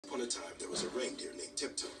upon a time, there was a reindeer named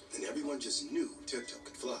Tiptoe, and everyone just knew Tiptoe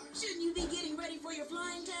could fly. Shouldn't you be getting ready for your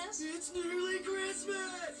flying test? It's nearly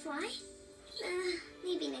Christmas! Fly?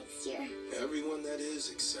 Maybe next year. Everyone, that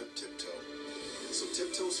is, except Tiptoe. So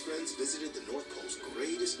Tiptoe's friends visited the North Pole's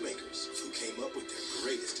greatest makers, who came up with their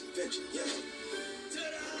greatest invention yet.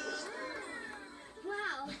 Ta-da!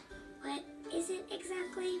 Wow. What is it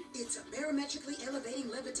exactly? It's a barometrically elevating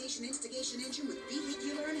levitation instigation engine with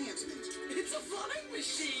vehicular enhancement. It's a flying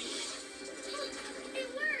machine! It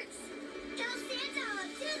works! Tell Santa,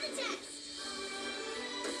 do the test!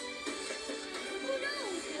 Oh no!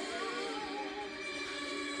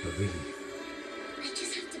 Believe. I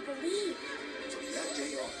just have to believe. From that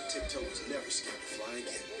day on, Tiptoe was never scared to fly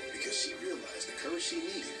again, because she realized the courage she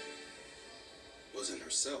needed was in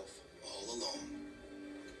herself all along.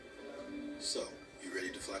 So, you ready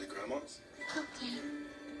to fly to Grandma's? Okay.